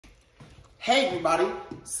Hey everybody,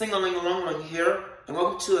 Sing-a-ling-a-long-ling here, and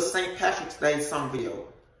welcome to a St. Patrick's Day song video.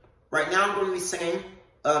 Right now I'm going to be singing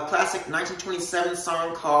a classic 1927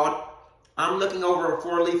 song called I'm Looking Over a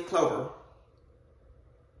Four-Leaf Clover.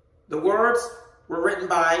 The words were written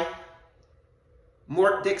by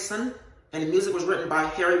Mort Dixon, and the music was written by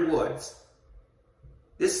Harry Woods.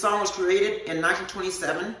 This song was created in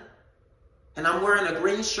 1927, and I'm wearing a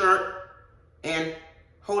green shirt and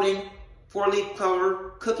holding four-leaf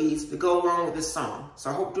clover cookies to go along with this song. So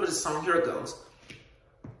I hope you do this song. Here it goes.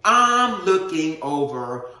 I'm looking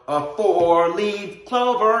over a four-leaf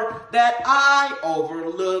clover that I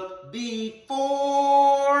overlooked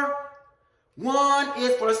before. One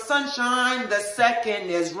is for sunshine, the second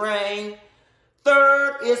is rain.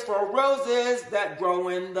 Third is for roses that grow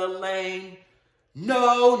in the lane.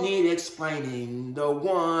 No need explaining, the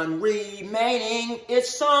one remaining is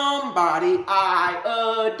somebody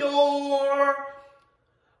I adore.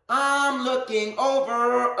 I'm looking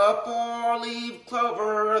over a four-leaf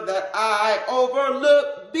clover that I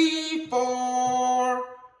overlooked before.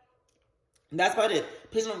 And that's about it.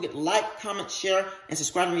 Please don't forget to like, comment, share, and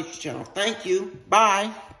subscribe to my YouTube channel. Thank you.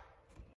 Bye.